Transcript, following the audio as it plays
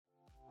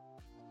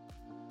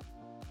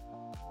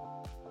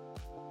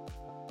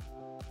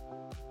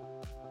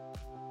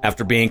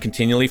After being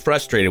continually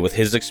frustrated with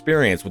his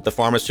experience with the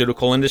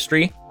pharmaceutical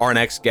industry, our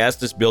next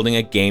guest is building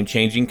a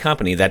game-changing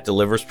company that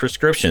delivers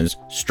prescriptions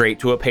straight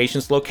to a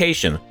patient's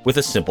location with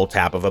a simple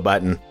tap of a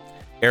button.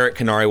 Eric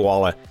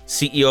Kanariwala,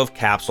 CEO of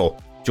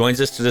Capsule, joins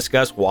us to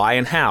discuss why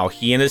and how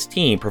he and his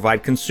team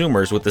provide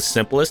consumers with the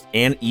simplest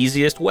and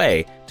easiest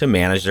way to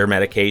manage their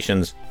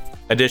medications.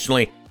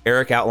 Additionally,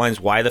 Eric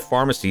outlines why the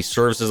pharmacy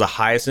serves as the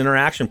highest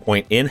interaction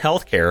point in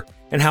healthcare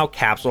and how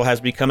Capsule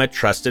has become a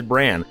trusted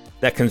brand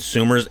that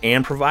consumers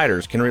and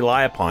providers can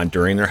rely upon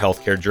during their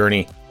healthcare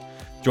journey.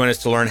 Join us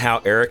to learn how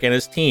Eric and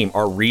his team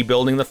are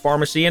rebuilding the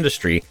pharmacy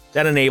industry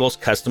that enables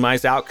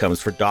customized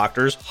outcomes for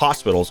doctors,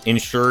 hospitals,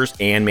 insurers,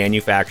 and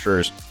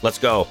manufacturers. Let's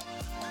go.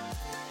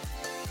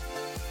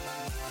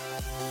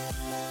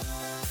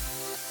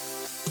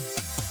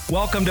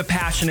 Welcome to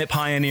Passionate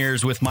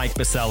Pioneers with Mike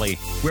Biselli,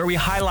 where we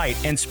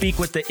highlight and speak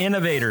with the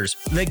innovators,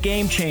 the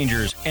game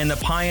changers, and the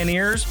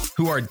pioneers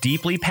who are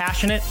deeply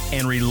passionate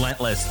and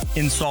relentless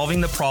in solving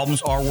the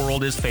problems our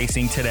world is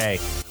facing today.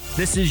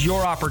 This is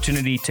your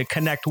opportunity to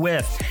connect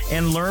with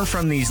and learn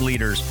from these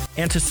leaders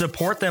and to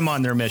support them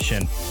on their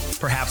mission.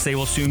 Perhaps they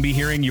will soon be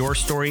hearing your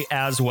story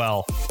as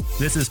well.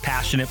 This is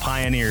Passionate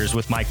Pioneers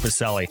with Mike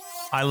Biselli.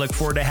 I look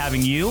forward to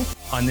having you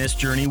on this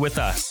journey with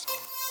us.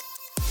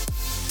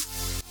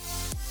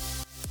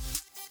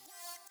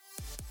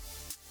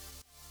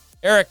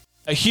 Eric,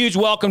 a huge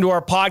welcome to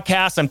our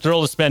podcast. I'm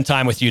thrilled to spend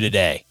time with you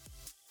today.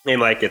 Hey,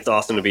 Mike. It's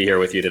awesome to be here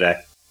with you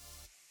today.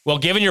 Well,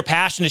 given your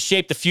passion to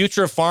shape the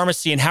future of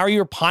pharmacy and how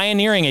you're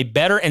pioneering a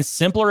better and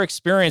simpler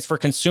experience for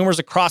consumers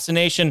across the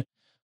nation,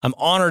 I'm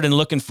honored and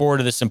looking forward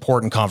to this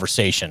important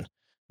conversation.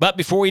 But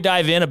before we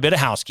dive in, a bit of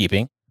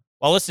housekeeping.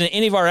 While listening to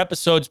any of our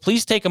episodes,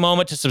 please take a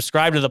moment to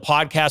subscribe to the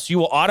podcast. You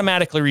will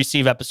automatically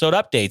receive episode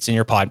updates in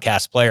your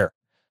podcast player.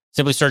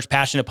 Simply search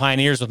Passionate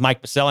Pioneers with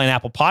Mike Biselli on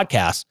Apple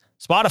Podcasts,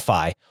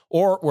 Spotify,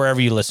 or wherever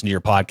you listen to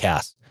your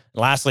podcasts.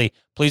 And lastly,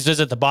 please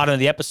visit the bottom of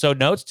the episode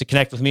notes to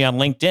connect with me on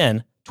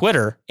LinkedIn,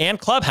 Twitter, and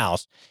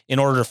Clubhouse in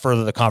order to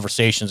further the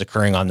conversations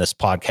occurring on this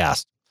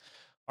podcast.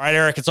 All right,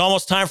 Eric, it's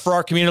almost time for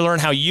our community to learn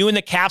how you and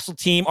the Capsule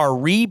team are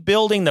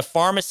rebuilding the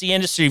pharmacy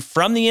industry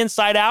from the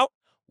inside out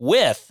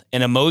with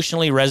an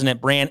emotionally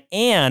resonant brand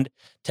and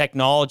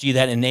technology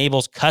that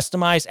enables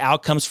customized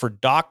outcomes for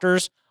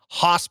doctors,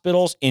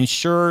 hospitals,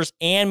 insurers,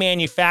 and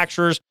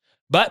manufacturers.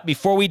 But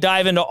before we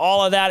dive into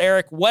all of that,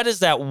 Eric, what is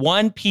that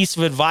one piece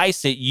of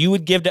advice that you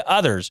would give to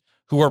others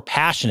who are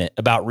passionate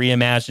about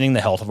reimagining the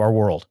health of our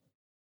world?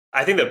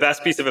 I think the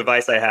best piece of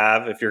advice I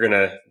have, if you're going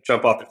to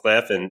jump off the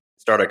cliff and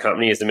start a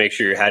company, is to make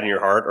sure your head and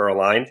your heart are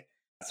aligned.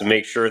 To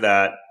make sure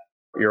that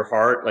your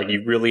heart, like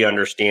you really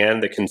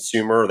understand the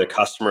consumer or the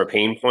customer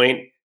pain point,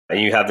 and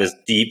you have this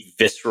deep,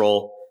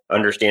 visceral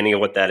understanding of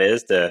what that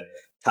is to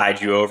tide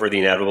you over the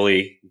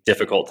inevitably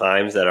difficult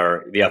times that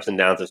are the ups and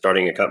downs of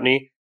starting a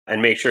company. And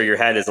make sure your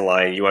head is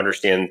aligned. You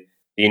understand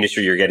the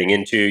industry you're getting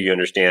into. You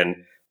understand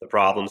the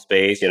problem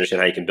space. You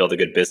understand how you can build a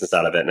good business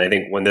out of it. And I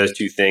think when those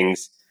two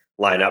things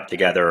line up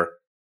together,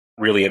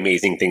 really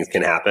amazing things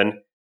can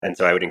happen. And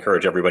so I would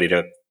encourage everybody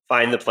to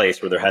find the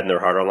place where their head and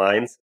their heart are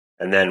aligned.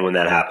 And then when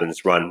that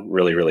happens, run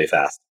really, really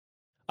fast.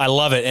 I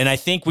love it. And I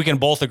think we can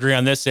both agree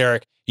on this,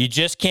 Eric. You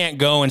just can't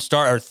go and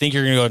start or think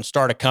you're going to go and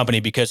start a company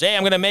because, hey,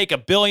 I'm going to make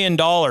 $1 billion.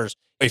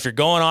 If you're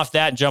going off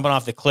that and jumping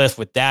off the cliff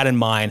with that in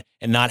mind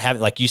and not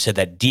having, like you said,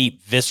 that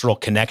deep visceral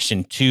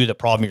connection to the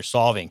problem you're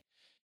solving,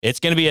 it's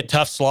going to be a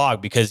tough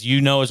slog because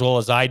you know as well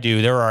as I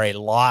do, there are a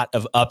lot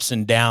of ups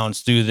and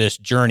downs through this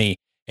journey,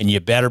 and you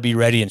better be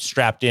ready and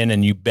strapped in,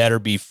 and you better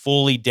be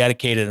fully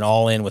dedicated and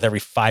all in with every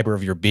fiber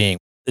of your being.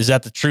 Is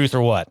that the truth or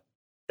what?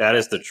 That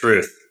is the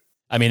truth.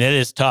 I mean, it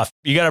is tough.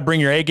 You got to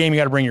bring your A game. You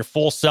got to bring your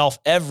full self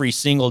every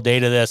single day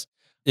to this.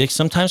 It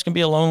sometimes can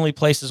be a lonely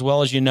place as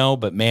well, as you know,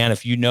 but man,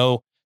 if you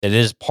know that it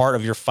is part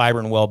of your fiber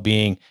and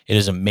well-being, it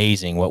is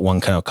amazing what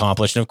one can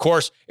accomplish. And of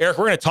course, Eric,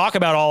 we're going to talk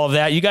about all of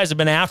that. You guys have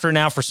been after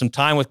now for some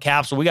time with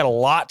Capsule. We got a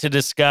lot to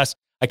discuss.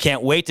 I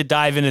can't wait to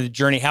dive into the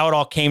journey, how it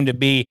all came to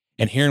be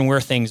and hearing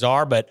where things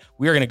are. But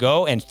we are going to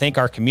go and thank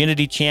our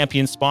community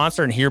champion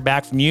sponsor and hear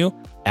back from you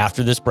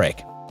after this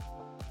break.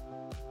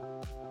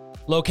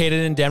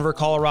 Located in Denver,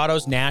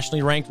 Colorado's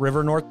nationally ranked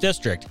River North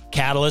District,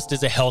 Catalyst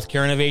is a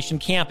healthcare innovation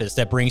campus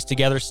that brings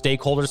together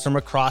stakeholders from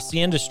across the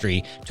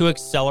industry to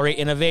accelerate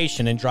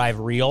innovation and drive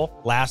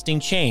real, lasting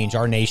change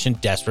our nation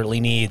desperately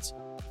needs.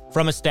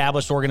 From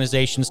established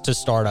organizations to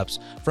startups,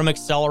 from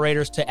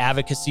accelerators to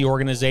advocacy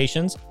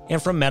organizations,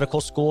 and from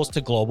medical schools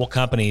to global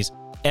companies,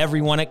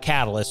 everyone at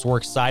Catalyst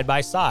works side by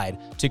side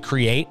to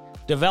create,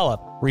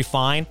 develop,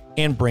 refine,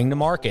 and bring to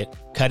market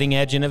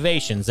cutting-edge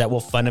innovations that will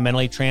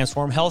fundamentally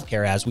transform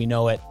healthcare as we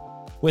know it.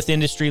 With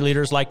industry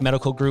leaders like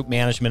Medical Group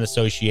Management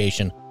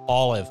Association,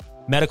 Olive,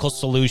 Medical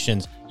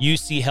Solutions,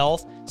 UC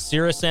Health,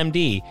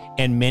 CirrusMD,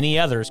 and many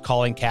others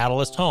calling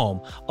Catalyst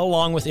home,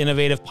 along with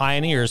innovative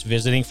pioneers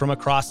visiting from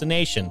across the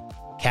nation,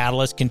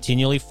 Catalyst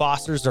continually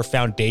fosters their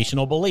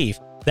foundational belief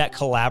that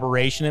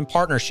collaboration and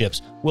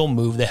partnerships will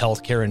move the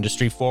healthcare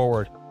industry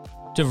forward.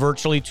 To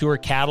virtually tour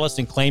Catalyst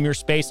and claim your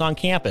space on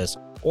campus,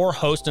 or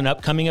host an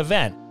upcoming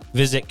event,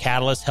 visit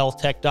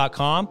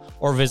catalysthealthtech.com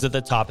or visit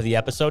the top of the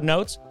episode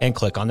notes and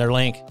click on their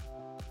link.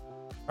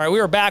 All right, we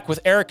are back with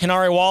Eric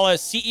Kanariwala,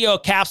 CEO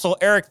of Capsule.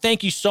 Eric,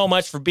 thank you so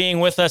much for being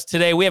with us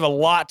today. We have a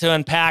lot to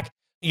unpack.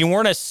 You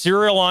weren't a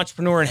serial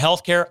entrepreneur in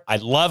healthcare. I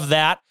love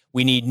that.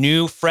 We need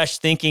new, fresh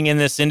thinking in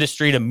this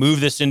industry to move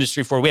this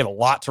industry forward. We have a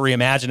lot to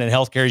reimagine in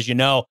healthcare, as you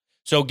know.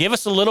 So give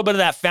us a little bit of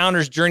that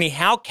founder's journey,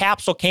 how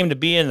Capsule came to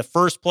be in the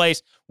first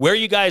place, where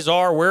you guys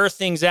are, where are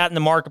things at in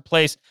the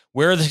marketplace,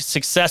 where are the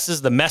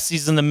successes, the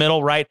messies in the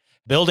middle, right?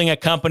 Building a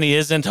company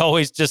isn't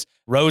always just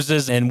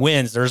roses and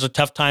wins. There's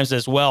tough times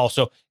as well.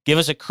 So give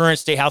us a current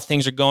state, how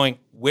things are going,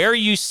 where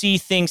you see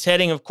things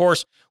heading, of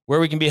course, where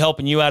we can be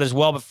helping you out as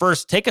well. But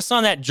first, take us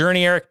on that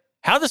journey, Eric.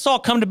 How did this all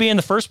come to be in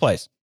the first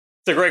place?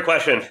 It's a great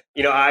question.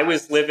 I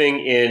was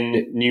living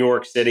in New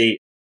York City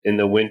in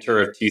the winter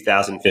of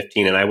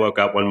 2015, and I woke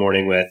up one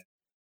morning with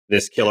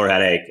this killer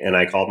headache, and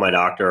I called my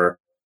doctor,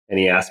 and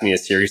he asked me a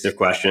series of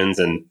questions,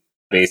 and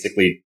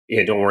basically,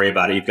 hey, don't worry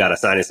about it. You've got a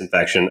sinus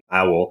infection.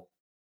 I will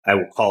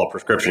call a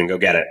prescription and go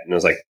get it. And I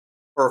was like,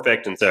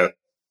 perfect. And so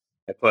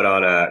I put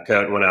on a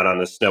coat and went out on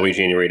this snowy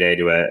January day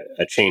to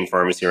a chain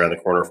pharmacy around the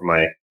corner from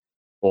my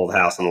old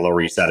house on the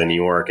Lower East Side of New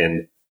York.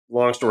 And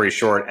long story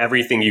short,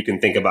 everything you can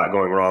think about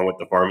going wrong with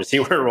the pharmacy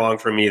went wrong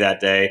for me that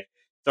day,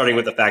 starting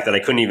with the fact that I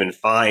couldn't even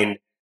find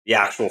the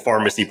actual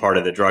pharmacy part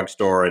of the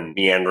drugstore and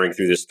meandering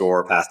through the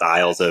store past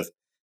aisles of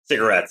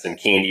cigarettes and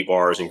candy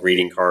bars and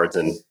greeting cards.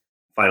 And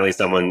finally,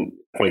 someone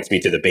points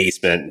me to the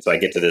basement. And so I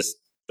get to this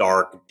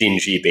dark,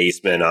 dingy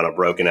basement on a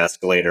broken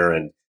escalator.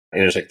 And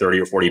there's like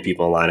 30 or 40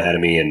 people in line ahead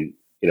of me. And,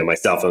 my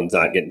cell phone's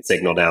not getting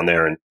signal down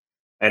there. And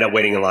I end up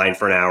waiting in line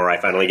for an hour. I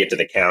finally get to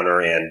the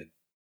counter and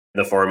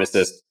the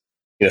pharmacist,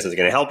 says, "Going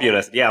to help you?" And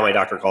I said, "Yeah, my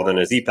doctor called in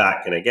a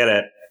Z-Pack. Can I get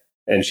it?"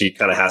 And she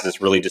kind of has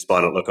this really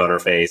despondent look on her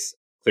face,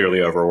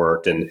 clearly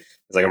overworked. And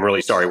it's like, "I'm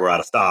really sorry, we're out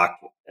of stock."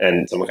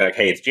 And so I'm like,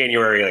 "Hey, it's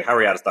January. Like, how are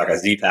we out of stock on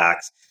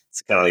Z-Packs?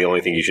 It's kind of the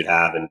only thing you should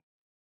have." And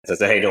so I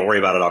said, "Hey, don't worry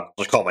about it. I'll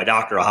just call my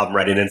doctor. I'll have him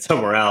write it in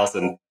somewhere else."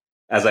 And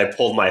as I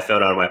pulled my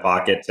phone out of my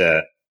pocket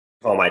to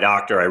call my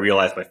doctor, I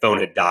realized my phone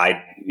had died,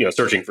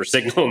 searching for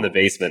signal in the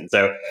basement. And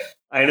so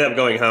I ended up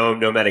going home,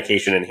 no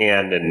medication in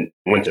hand, and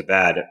went to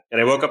bed.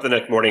 And I woke up the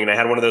next morning and I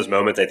had one of those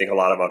moments I think a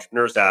lot of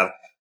entrepreneurs have,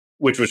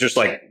 which was just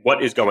like,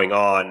 what is going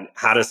on?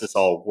 How does this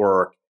all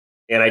work?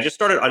 And I just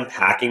started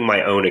unpacking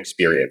my own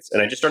experience.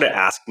 And I just started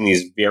asking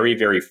these very,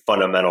 very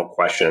fundamental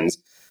questions.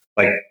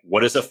 Like,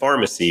 what is a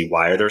pharmacy?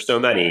 Why are there so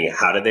many?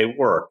 How do they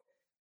work?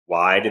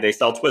 Why do they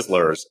sell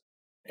Twizzlers?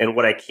 And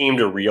what I came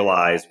to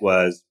realize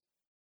was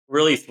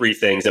really three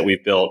things that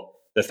we've built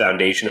the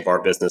foundation of our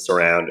business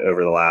around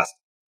over the last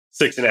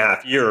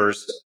 6.5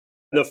 years.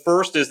 The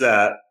first is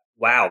that,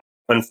 wow,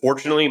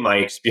 unfortunately, my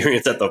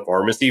experience at the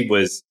pharmacy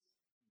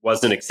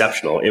wasn't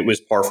exceptional. It was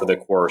par for the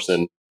course.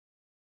 And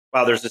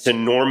wow, there's this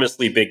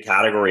enormously big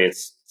category.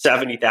 It's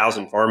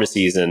 70,000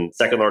 pharmacies and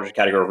second largest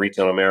category of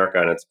retail in America.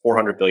 And it's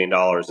 $400 billion.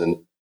 And,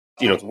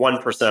 it's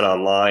 1%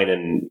 online,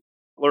 and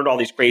learned all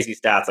these crazy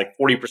stats. Like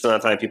 40% of the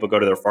time people go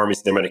to their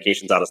pharmacy, their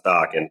medication's out of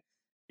stock. And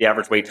the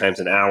average wait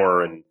time's an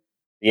hour. And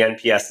the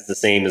NPS is the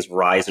same as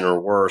Verizon or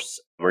worse,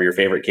 or your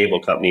favorite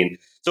cable company. And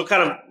so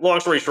kind of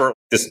long story short,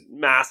 this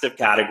massive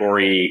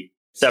category,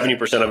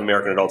 70% of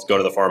American adults go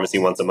to the pharmacy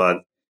once a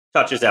month,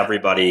 touches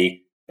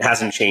everybody. It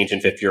hasn't changed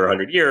in 50 or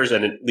 100 years.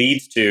 And it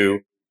leads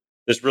to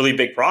this really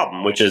big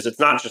problem, which is it's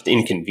not just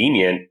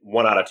inconvenient.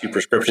 1 out of 2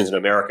 prescriptions in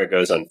America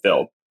goes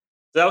unfilled.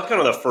 So that was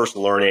kind of the first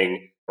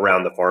learning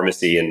around the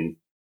pharmacy. And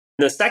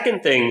the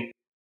second thing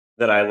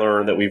that I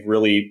learned that we've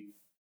really,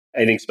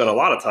 I think, spent a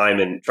lot of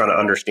time in trying to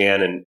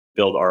understand and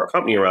build our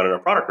company around and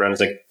our product around is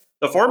like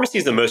the pharmacy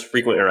is the most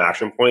frequent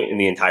interaction point in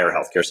the entire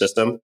healthcare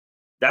system.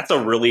 That's a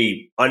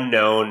really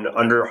unknown,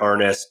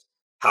 under-harnessed,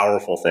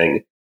 powerful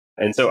thing.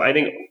 And so I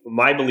think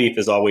my belief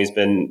has always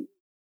been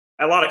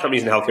a lot of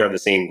companies in healthcare have the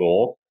same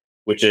goal,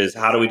 which is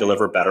how do we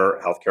deliver better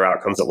healthcare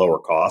outcomes at lower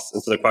costs?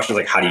 And so the question is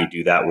like, how do you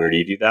do that? Where do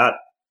you do that?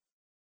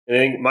 And I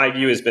think my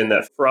view has been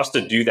that for us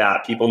to do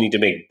that, people need to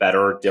make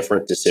better,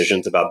 different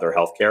decisions about their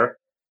healthcare.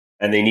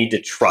 And they need to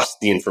trust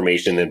the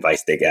information and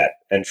advice they get.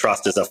 And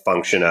trust is a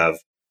function of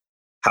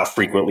how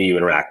frequently you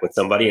interact with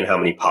somebody and how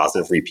many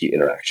positive repeat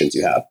interactions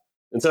you have.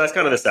 And so that's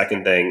kind of the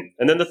second thing.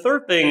 And then the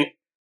third thing,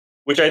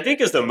 which I think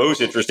is the most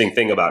interesting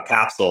thing about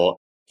Capsule,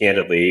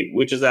 candidly,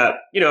 which is that,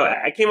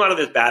 I came out of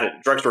this bad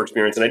drugstore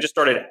experience and I just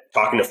started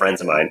talking to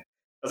friends of mine.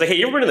 I was like, "Hey,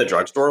 you ever been to the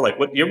drugstore? Like,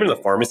 you ever been to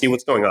the pharmacy?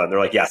 What's going on?" They're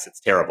like, "Yes, it's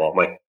terrible." I'm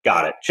like,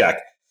 "Got it,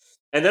 check."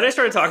 And then I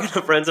started talking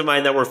to friends of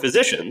mine that were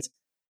physicians.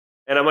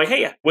 And I'm like,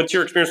 "Hey, what's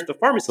your experience with the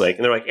pharmacy like?"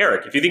 And they're like,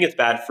 "Eric, if you think it's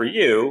bad for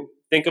you,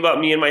 think about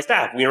me and my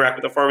staff. We interact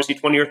with the pharmacy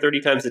 20 or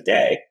 30 times a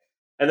day."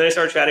 And then I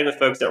started chatting with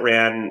folks that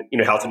ran,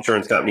 health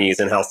insurance companies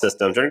and health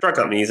systems and drug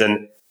companies.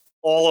 And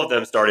all of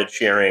them started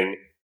sharing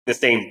the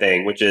same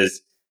thing, which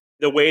is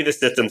the way the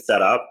system's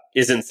set up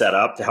isn't set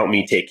up to help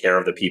me take care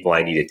of the people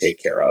I need to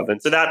take care of.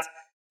 And so that's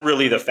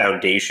really the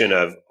foundation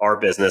of our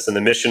business. And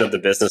the mission of the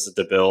business is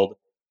to build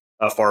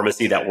a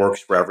pharmacy that works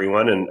for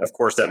everyone. And of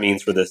course, that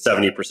means for the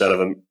 70%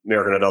 of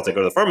American adults that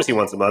go to the pharmacy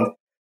once a month,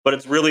 but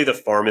it's really the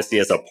pharmacy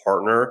as a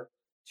partner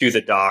to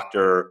the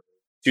doctor,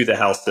 to the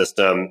health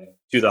system,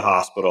 to the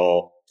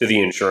hospital, to the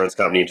insurance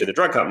company, to the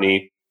drug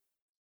company,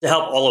 to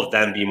help all of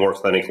them be more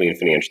clinically and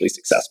financially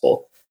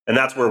successful. And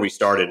that's where we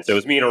started. So it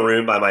was me in a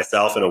room by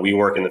myself in a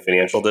WeWork in the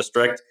financial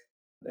district.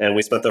 And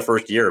we spent the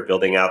first year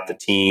building out the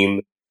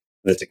team,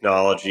 the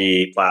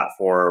technology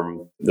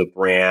platform, the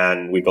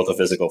brand. We built a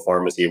physical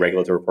pharmacy,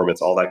 regulatory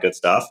permits, all that good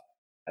stuff.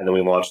 And then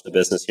we launched the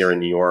business here in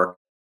New York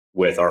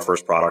with our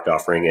first product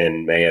offering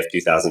in May of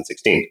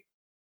 2016.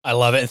 I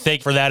love it. And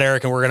thank you for that,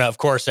 Eric. And we're going to, of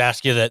course,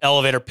 ask you the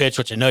elevator pitch,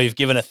 which I know you've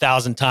given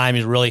 1,000 times.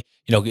 You really,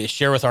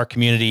 share with our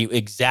community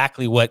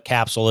exactly what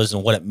Capsule is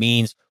and what it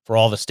means for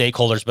all the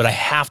stakeholders. But I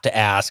have to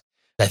ask,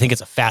 I think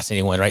it's a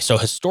fascinating one, right? So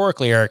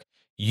historically, Eric,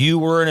 you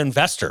were an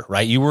investor,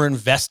 right? You were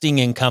investing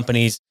in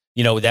companies,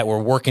 that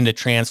were working to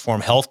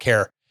transform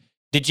healthcare.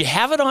 Did you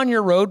have it on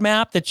your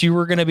roadmap that you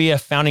were going to be a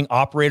founding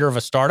operator of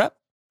a startup?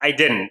 I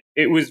didn't.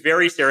 It was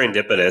very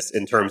serendipitous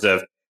in terms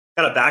of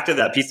kind of back to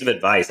that piece of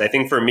advice. I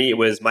think for me, it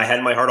was my head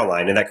and my heart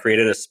aligned, and that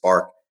created a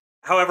spark.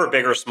 However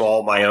big or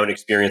small my own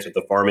experience with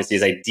the pharmacy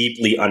is, I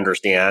deeply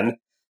understand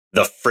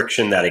the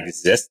friction that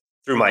exists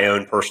through my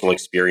own personal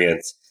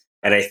experience.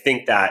 And I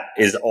think that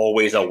is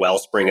always a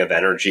wellspring of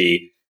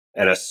energy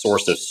and a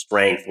source of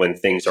strength when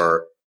things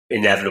are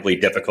inevitably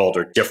difficult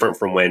or different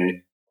from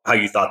how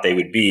you thought they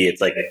would be.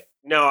 It's like,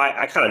 no,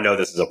 I kind of know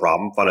this is a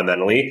problem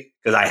fundamentally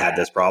because I had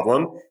this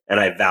problem and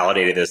I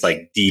validated this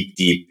like deep,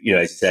 as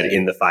you said,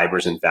 in the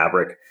fibers and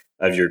fabric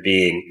of your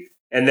being.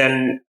 And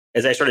then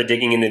as I started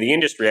digging into the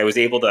industry, I was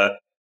able to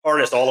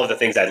harness all of the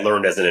things I'd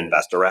learned as an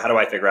investor. Right? How do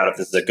I figure out if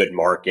this is a good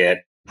market?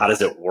 How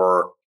does it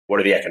work? What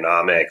are the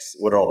economics?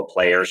 What are all the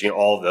players?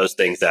 All of those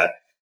things that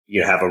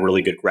you have a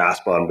really good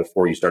grasp on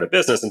before you start a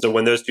business. And so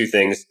when those two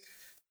things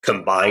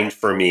combined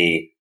for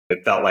me,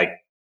 it felt like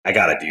I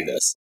got to do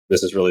this.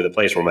 This is really the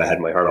place where my head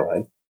and my heart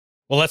align.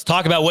 Well, let's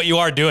talk about what you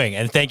are doing.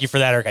 And thank you for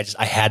that, Eric.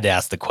 I had to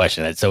ask the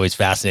question. It's always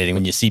fascinating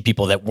when you see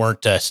people that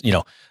weren't,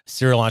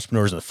 serial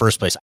entrepreneurs in the first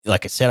place.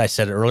 Like I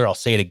said it earlier, I'll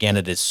say it again.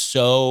 It is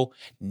so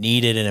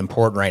needed and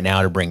important right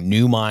now to bring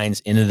new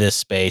minds into this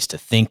space, to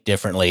think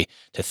differently,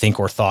 to think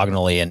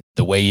orthogonally. And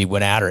the way you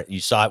went at it, you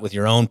saw it with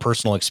your own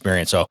personal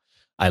experience. So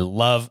I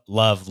love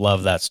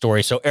that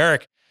story. So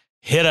Eric,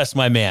 hit us,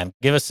 my man.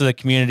 Give us to the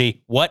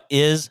community. What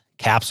is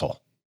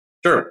Capsule?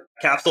 Sure.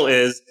 Capsule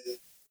is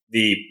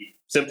the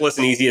simplest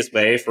and easiest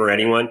way for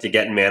anyone to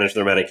get and manage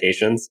their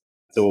medications.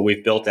 So what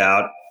we've built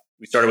out,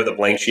 we started with a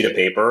blank sheet of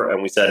paper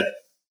and we said,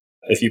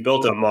 if you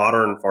built a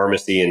modern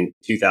pharmacy in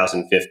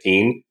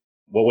 2015,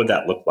 what would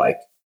that look like?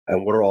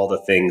 And what are all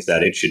the things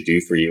that it should do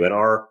for you? And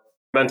our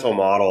mental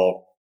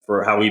model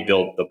for how we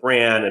built the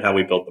brand and how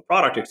we built the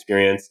product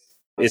experience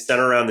is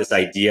centered around this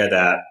idea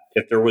that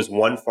if there was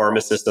one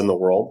pharmacist in the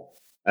world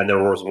and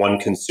there was one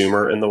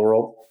consumer in the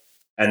world,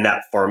 and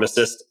that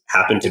pharmacist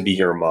happened to be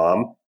your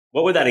mom,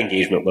 what would that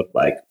engagement look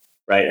like,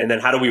 right? And then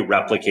how do we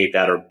replicate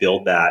that or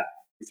build that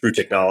through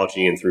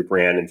technology and through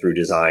brand and through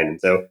design? And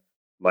so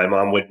my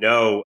mom would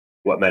know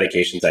what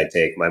medications I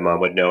take. My mom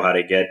would know how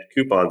to get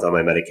coupons on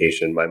my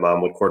medication. My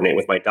mom would coordinate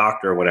with my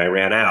doctor when I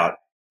ran out.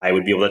 I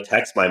would be able to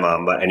text my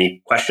mom about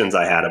any questions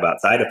I had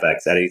about side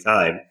effects at any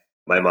time.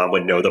 My mom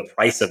would know the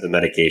price of the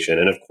medication.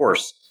 And of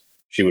course,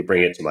 she would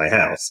bring it to my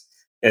house.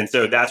 And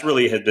so that's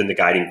really has been the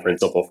guiding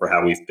principle for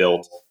how we've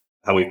built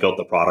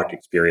the product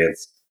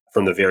experience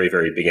from the very,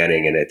 very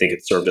beginning. And I think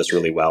it served us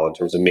really well in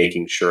terms of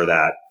making sure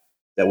that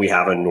we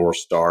have a North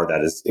Star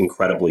that is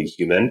incredibly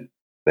human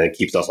and it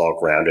keeps us all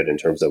grounded in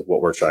terms of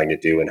what we're trying to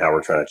do and how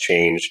we're trying to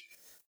change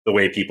the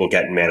way people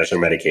get and manage their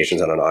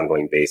medications on an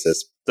ongoing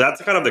basis. So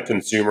that's kind of the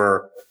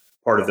consumer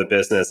part of the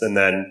business. And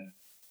then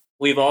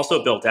we've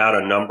also built out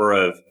a number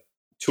of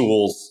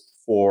tools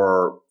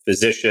for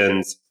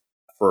physicians,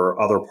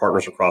 for other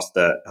partners across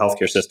the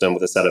healthcare system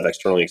with a set of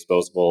externally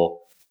exposable,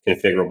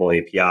 configurable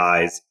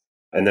APIs.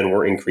 And then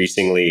we're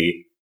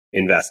increasingly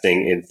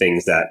investing in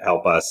things that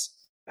help us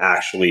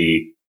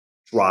actually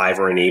drive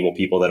or enable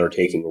people that are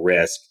taking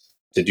risk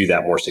to do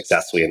that more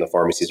successfully. And the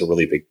pharmacy is a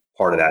really big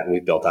part of that. And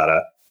we've built out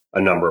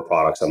a number of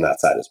products on that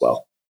side as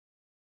well.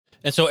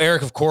 And so,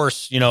 Eric, of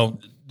course,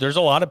 there's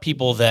a lot of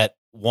people that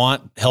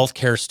want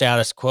healthcare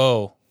status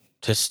quo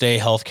to stay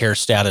healthcare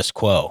status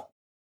quo.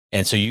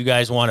 And so you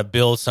guys want to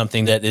build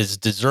something that is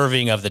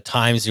deserving of the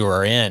times you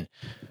are in.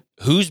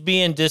 Who's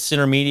being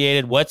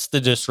disintermediated? What's the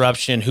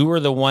disruption? Who are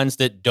the ones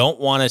that don't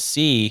want to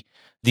see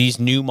these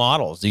new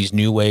models, these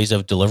new ways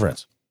of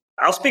deliverance?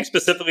 I'll speak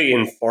specifically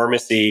in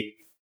pharmacy.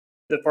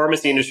 The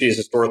pharmacy industry has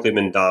historically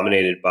been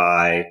dominated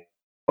by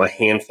a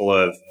handful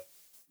of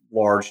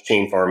large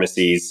chain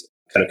pharmacies,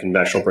 kind of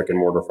conventional brick and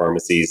mortar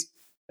pharmacies.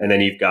 And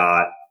then you've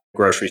got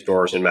grocery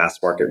stores and mass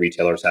market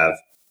retailers have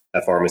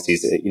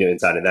pharmacies,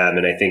 inside of them.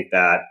 And I think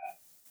that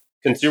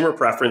consumer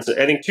preference,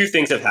 I think two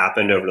things have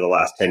happened over the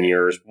last 10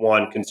 years.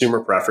 One,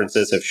 consumer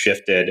preferences have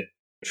shifted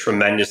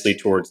tremendously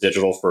towards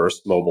digital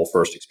first, mobile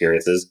first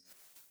experiences,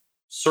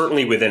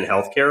 certainly within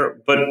healthcare,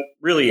 but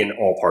really in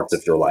all parts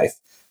of your life.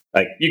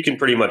 Like you can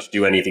pretty much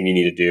do anything you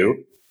need to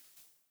do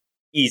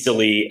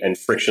easily and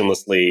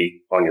frictionlessly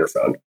on your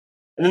phone.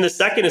 And then the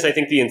second is I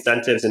think the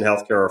incentives in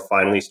healthcare are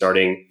finally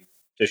starting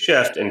to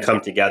shift and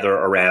come together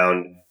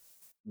around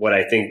what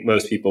I think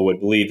most people would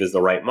believe is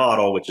the right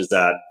model, which is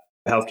that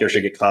healthcare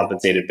should get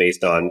compensated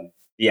based on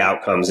the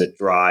outcomes it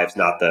drives,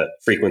 not the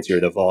frequency or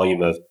the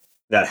volume of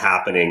that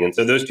happening. And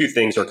so those two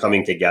things are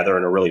coming together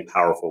in a really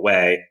powerful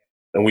way.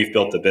 And we've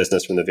built the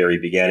business from the very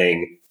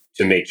beginning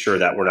to make sure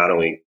that we're not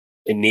only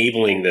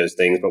enabling those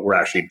things, but we're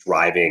actually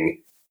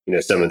driving,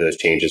 some of those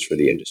changes for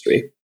the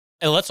industry.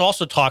 And let's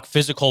also talk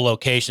physical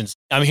locations.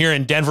 I'm here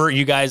in Denver.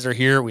 You guys are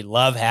here. We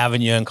love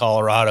having you in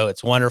Colorado.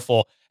 It's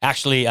wonderful.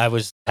 Actually, I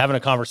was having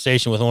a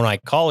conversation with one of my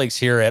colleagues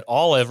here at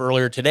Olive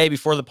earlier today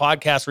before the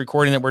podcast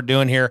recording that we're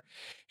doing here.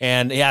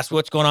 And he asked,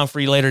 what's going on for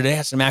you later today?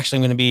 I said, I'm actually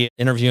going to be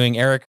interviewing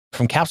Eric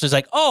from Capsule. He's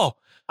like, oh,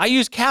 I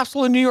use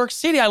Capsule in New York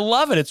City. I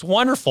love it. It's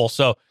wonderful.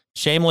 So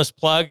shameless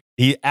plug.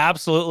 He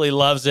absolutely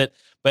loves it.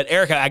 But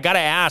Eric, I got to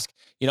ask,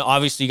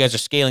 obviously you guys are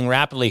scaling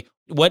rapidly.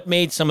 What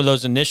made some of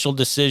those initial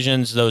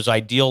decisions, those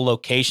ideal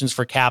locations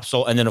for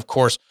Capsule? And then, of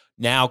course,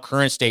 now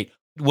current state,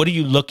 what are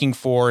you looking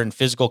for in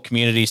physical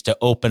communities to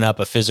open up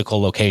a physical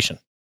location?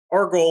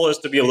 Our goal is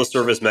to be able to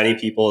serve as many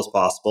people as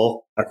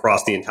possible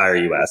across the entire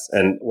US.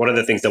 And one of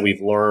the things that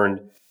we've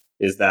learned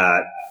is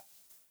that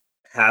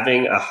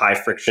having a high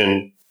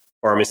friction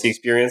pharmacy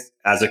experience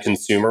as a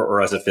consumer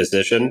or as a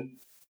physician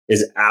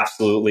is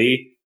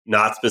absolutely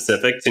not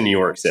specific to New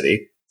York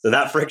City. So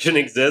that friction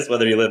exists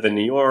whether you live in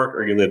New York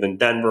or you live in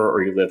Denver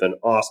or you live in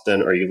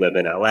Austin or you live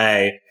in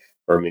LA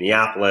or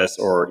Minneapolis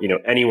or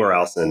anywhere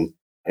else in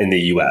the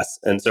US.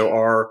 And so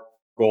our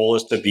goal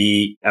is to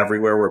be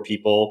everywhere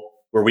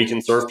where we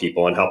can serve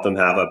people and help them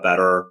have a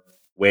better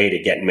way to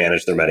get and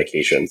manage their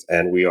medications.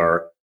 And we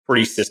are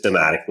pretty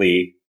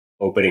systematically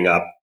opening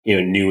up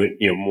new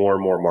more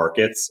and more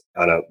markets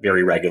on a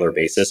very regular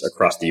basis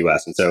across the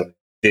US. And so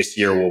this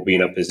year we'll be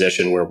in a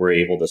position where we're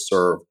able to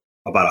serve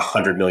about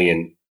 100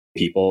 million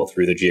people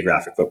through the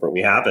geographic footprint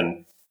we have.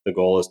 And the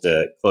goal is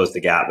to close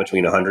the gap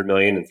between 100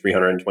 million and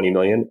 320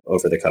 million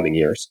over the coming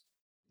years.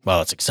 Well,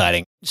 that's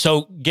exciting.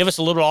 So give us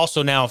a little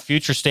also now,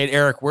 future state,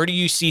 Eric, where do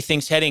you see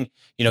things heading?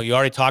 You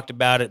already talked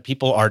about it.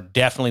 People are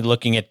definitely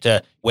looking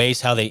at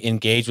ways how they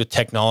engage with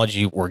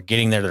technology. We're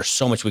getting there. There's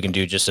so much we can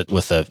do just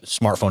with a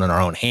smartphone in our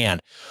own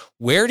hand.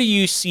 Where do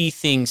you see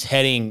things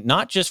heading,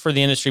 not just for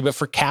the industry, but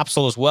for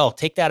Capsule as well?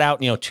 Take that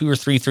out, 2 or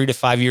 3 to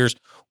 5 years.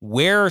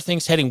 Where are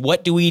things heading?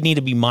 What do we need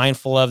to be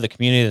mindful of, the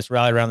community that's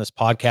rallied around this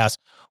podcast?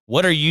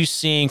 What are you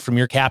seeing from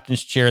your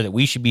captain's chair that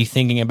we should be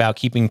thinking about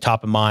keeping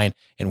top of mind,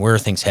 and where are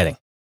things heading?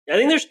 I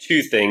think there's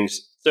two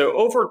things. So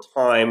over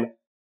time,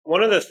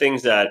 one of the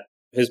things that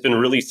has been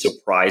really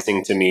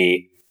surprising to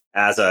me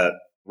as a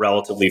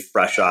relatively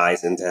fresh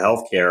eyes into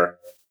healthcare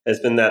has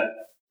been that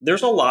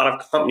there's a lot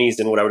of companies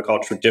in what I would call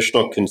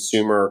traditional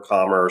consumer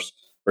commerce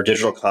or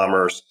digital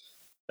commerce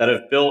that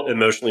have built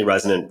emotionally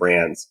resonant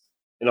brands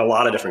in a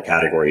lot of different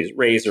categories: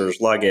 razors,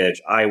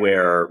 luggage,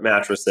 eyewear,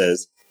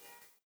 mattresses.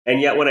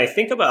 And yet when I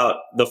think about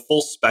the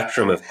full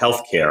spectrum of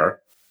healthcare,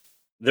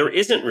 there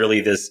isn't really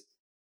this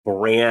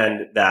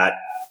brand that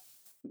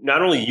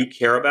not only you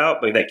care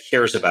about, but that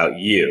cares about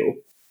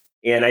you.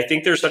 And I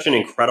think there's such an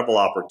incredible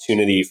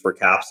opportunity for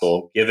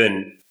Capsule,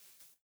 given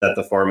that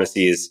the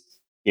pharmacy is,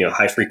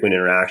 high frequent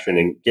interaction,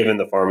 and given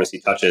the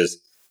pharmacy touches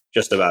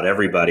just about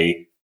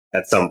everybody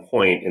at some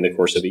point in the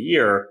course of a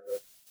year,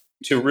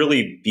 to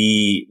really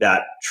be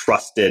that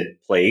trusted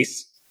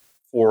place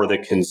for the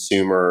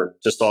consumer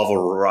to solve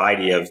a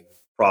variety of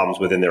problems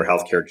within their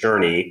healthcare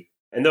journey.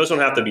 And those don't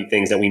have to be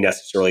things that we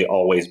necessarily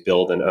always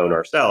build and own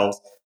ourselves,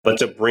 but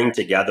to bring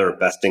together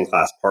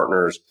best-in-class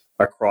partners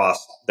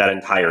across that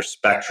entire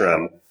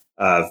spectrum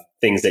of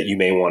things that you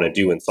may want to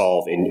do and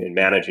solve and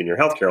manage in your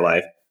healthcare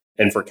life.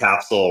 And for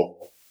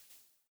Capsule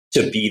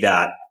to be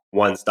that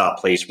one-stop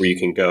place where you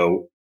can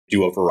go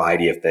do a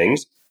variety of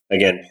things,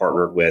 again,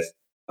 partnered with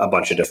a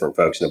bunch of different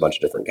folks in a bunch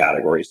of different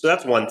categories. So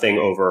that's one thing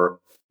over,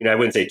 I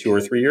wouldn't say 2 or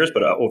 3 years,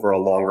 but over a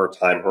longer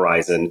time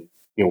horizon,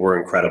 we're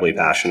incredibly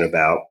passionate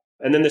about.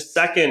 And then the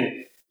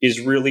second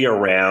is really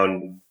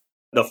around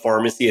the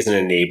pharmacy as an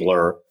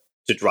enabler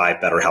to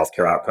drive better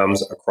healthcare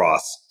outcomes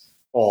across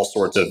all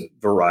sorts of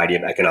variety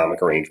of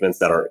economic arrangements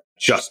that are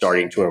just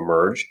starting to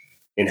emerge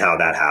in how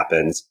that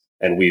happens.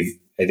 And we've,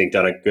 I think,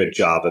 done a good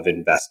job of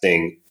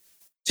investing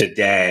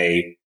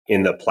today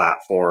in the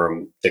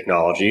platform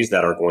technologies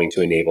that are going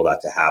to enable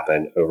that to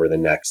happen over the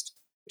next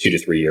 2 to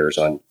 3 years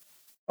on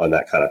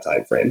that kind of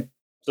time frame.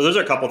 So those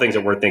are a couple of things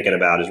that we're thinking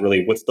about is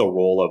really what's the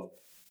role of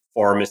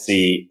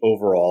pharmacy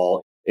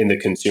overall in the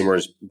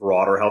consumer's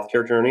broader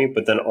healthcare journey,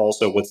 but then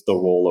also what's the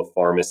role of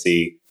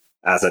pharmacy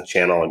as a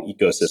channel and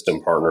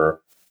ecosystem partner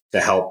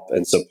to help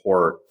and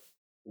support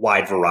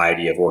wide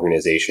variety of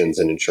organizations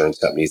and insurance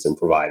companies and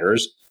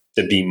providers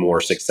to be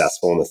more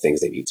successful in the things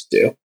they need to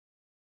do.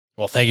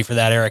 Well, thank you for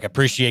that, Eric. I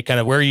appreciate kind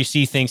of where you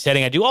see things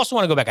heading. I do also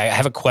want to go back. I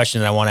have a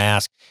question that I want to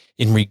ask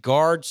in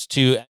regards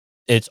to,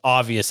 it's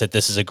obvious that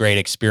this is a great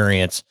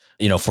experience,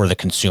 for the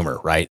consumer,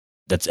 right?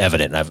 That's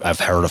evident. I've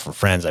heard it from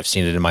friends. I've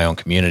seen it in my own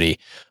community.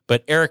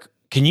 But Eric,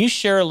 can you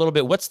share a little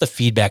bit? What's the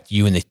feedback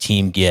you and the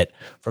team get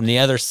from the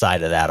other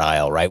side of that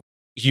aisle, right?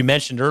 You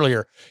mentioned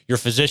earlier your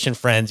physician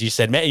friends. You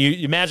said, man,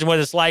 you imagine what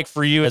it's like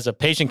for you as a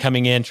patient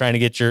coming in trying to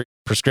get your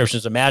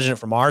prescriptions. Imagine it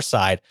from our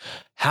side.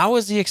 How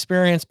has the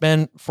experience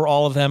been for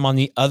all of them on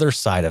the other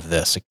side of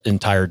this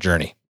entire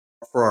journey?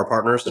 For our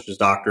partners, such as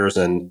doctors,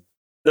 and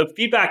the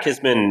feedback has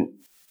been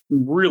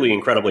really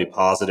incredibly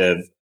positive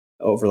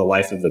over the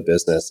life of the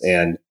business.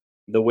 And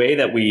the way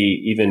that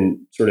we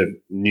even sort of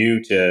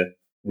knew to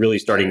really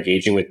start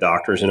engaging with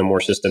doctors in a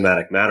more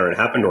systematic manner, it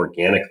happened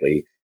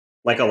organically.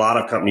 Like a lot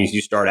of companies,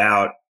 you start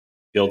out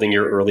building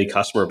your early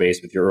customer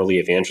base with your early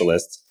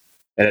evangelists.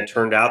 And it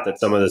turned out that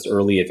some of those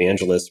early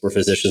evangelists were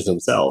physicians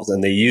themselves,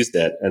 and they used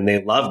it and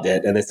they loved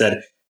it. And they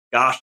said,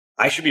 gosh,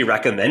 I should be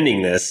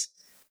recommending this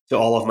to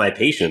all of my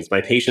patients.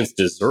 My patients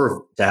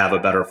deserve to have a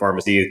better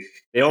pharmacy.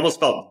 They almost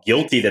felt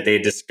guilty that they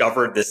had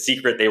discovered the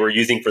secret they were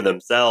using for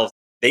themselves.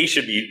 They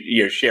should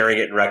be sharing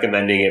it and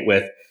recommending it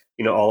with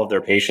all of their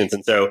patients.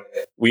 And so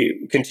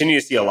we continue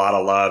to see a lot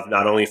of love,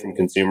 not only from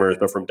consumers,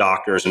 but from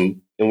doctors.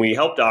 And we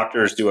help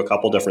doctors do a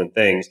couple different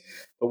things.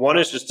 But one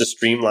is just to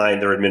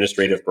streamline their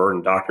administrative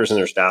burden. Doctors and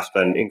their staff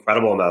spend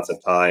incredible amounts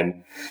of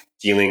time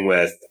dealing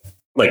with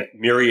like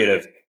myriad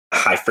of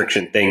high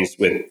friction things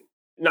with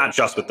not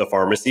just with the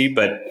pharmacy,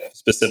 but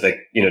specific,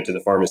 to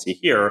the pharmacy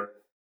here.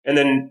 And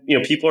then,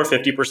 people are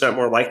 50%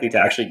 more likely to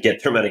actually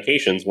get their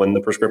medications when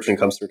the prescription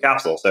comes through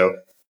capsule. So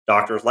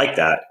doctors like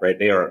that, right?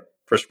 They are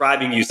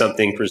prescribing you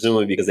something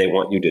presumably because they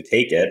want you to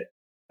take it.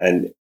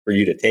 And for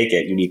you to take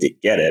it, you need to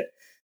get it.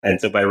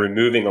 And so by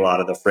removing a lot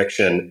of the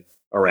friction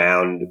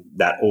around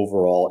that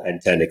overall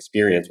end-to-end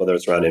experience, whether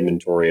it's around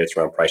inventory, it's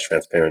around price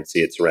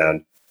transparency, it's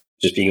around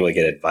just being able to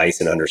get advice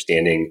and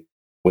understanding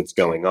what's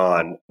going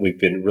on, we've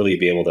been really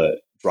be able to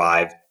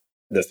drive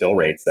the fill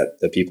rates that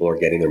the people are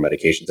getting their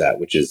medications at,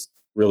 which is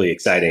really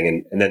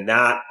exciting. And then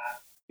that,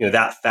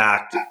 that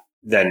fact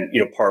then,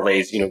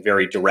 parlays,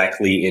 very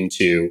directly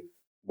into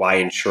why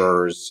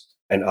insurers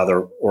and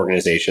other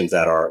organizations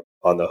that are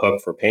on the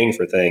hook for paying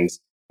for things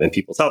in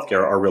people's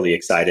healthcare are really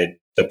excited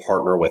to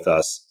partner with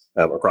us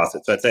across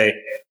it. So I'd say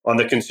on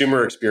the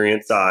consumer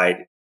experience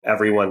side,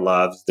 everyone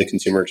loves the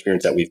consumer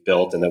experience that we've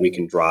built and that we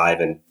can drive.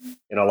 And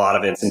in a lot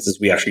of instances,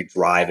 we actually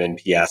drive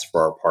NPS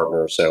for our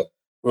partners. So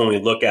when we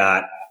look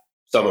at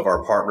some of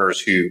our partners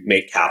who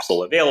make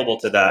Capsule available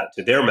to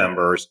their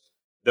members,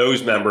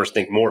 those members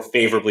think more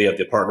favorably of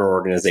the partner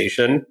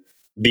organization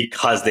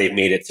because they've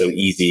made it so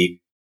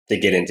easy to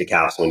get into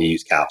Capsule and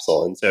use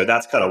Capsule. And so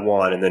that's kind of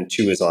one. And then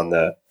two is on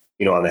the,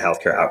 on the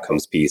healthcare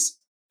outcomes piece.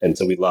 And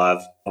so we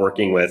love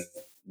working with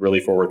really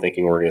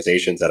forward-thinking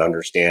organizations that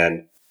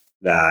understand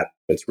that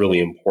it's really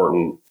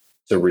important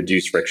to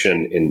reduce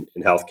friction in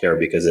healthcare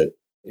because it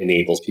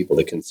enables people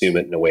to consume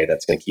it in a way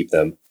that's going to keep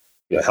them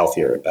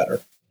healthier and better.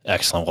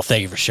 Excellent. Well,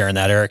 thank you for sharing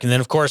that, Eric. And then,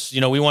 of course,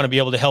 we want to be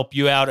able to help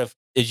you out.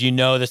 As you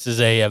know, this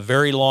is a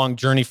very long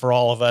journey for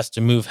all of us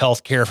to move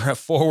healthcare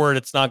forward.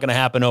 It's not going to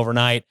happen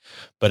overnight.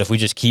 But if we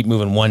just keep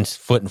moving one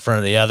foot in front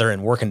of the other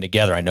and working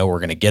together, I know we're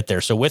going to get there.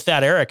 So with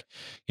that, Eric,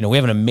 we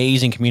have an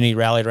amazing community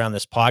rallied around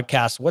this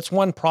podcast. What's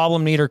one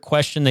problem, need, or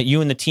question that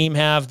you and the team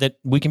have that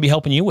we can be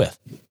helping you with?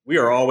 We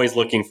are always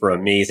looking for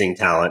amazing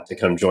talent to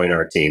come join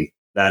our team.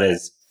 That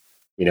is,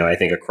 I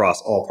think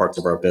across all parts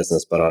of our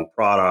business, but on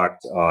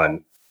product,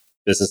 on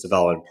business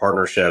development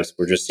partnerships,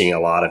 we're just seeing a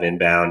lot of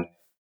inbound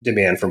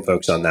demand from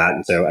folks on that.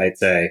 And so I'd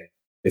say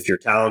if you're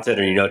talented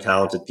or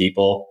talented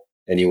people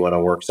and you want to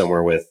work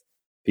somewhere with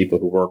people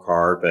who work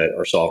hard but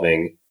are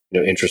solving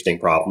interesting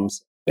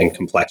problems and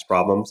complex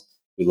problems,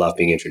 we love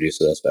being introduced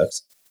to those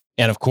folks.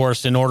 And of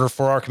course, in order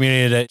for our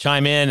community to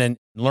chime in and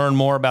learn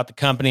more about the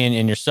company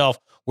and yourself,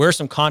 where are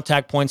some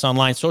contact points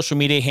online, social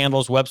media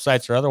handles,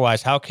 websites, or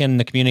otherwise? How can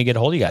the community get a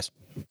hold of you guys?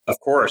 Of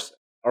course.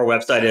 Our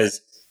website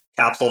is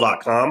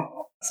capsule.com.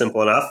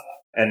 Simple enough.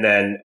 And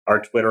then our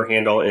Twitter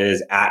handle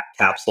is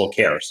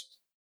 @CapsuleCares.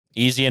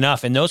 Easy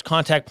enough. And those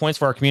contact points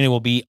for our community will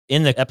be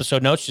in the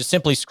episode notes. Just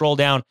simply scroll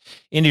down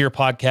into your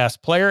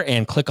podcast player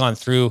and click on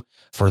through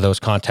for those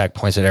contact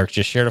points that Eric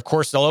just shared. Of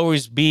course, they'll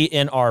always be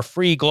in our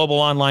free global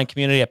online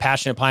community at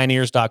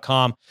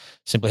passionatepioneers.com.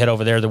 Simply head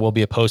over there. There will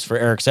be a post for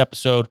Eric's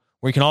episode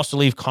where you can also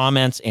leave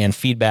comments and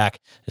feedback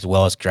as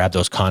well as grab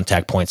those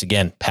contact points.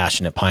 Again,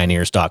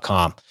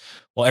 passionatepioneers.com.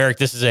 Well, Eric,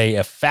 this is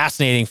a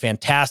fascinating,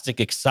 fantastic,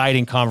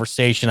 exciting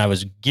conversation. I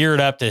was geared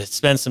up to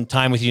spend some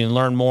time with you and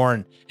learn more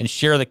and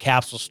share the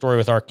Capsule story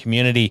with our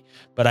community.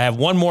 But I have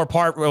one more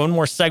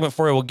segment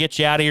for you. We'll get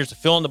you out of here. So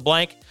fill in the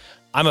blank.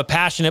 I'm a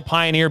passionate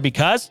pioneer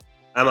because?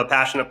 I'm a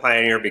passionate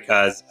pioneer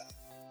because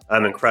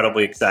I'm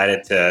incredibly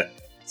excited to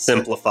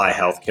simplify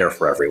healthcare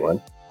for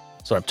everyone.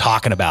 That's what I'm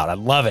talking about. I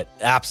love it.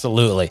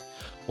 Absolutely.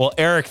 Well,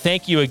 Eric,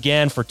 thank you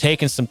again for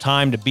taking some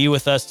time to be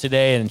with us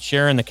today and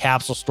sharing the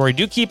Capsule story.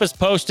 Do keep us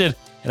posted,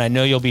 and I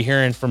know you'll be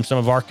hearing from some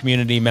of our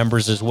community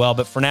members as well.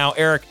 But for now,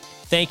 Eric,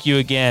 thank you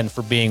again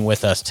for being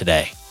with us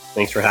today.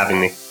 Thanks for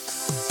having me.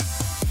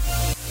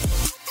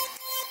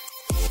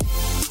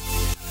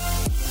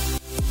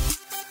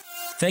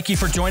 Thank you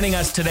for joining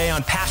us today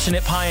on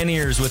Passionate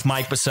Pioneers with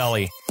Mike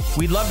Biselli.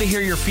 We'd love to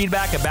hear your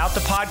feedback about the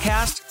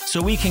podcast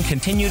so we can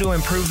continue to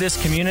improve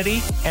this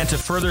community and to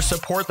further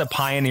support the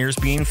pioneers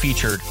being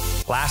featured.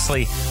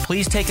 Lastly,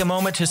 please take a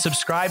moment to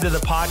subscribe to the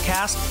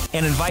podcast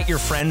and invite your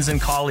friends and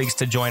colleagues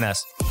to join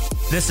us.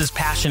 This is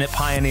Passionate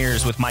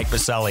Pioneers with Mike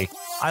Biselli.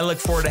 I look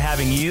forward to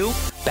having you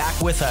back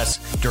with us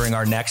during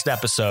our next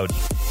episode.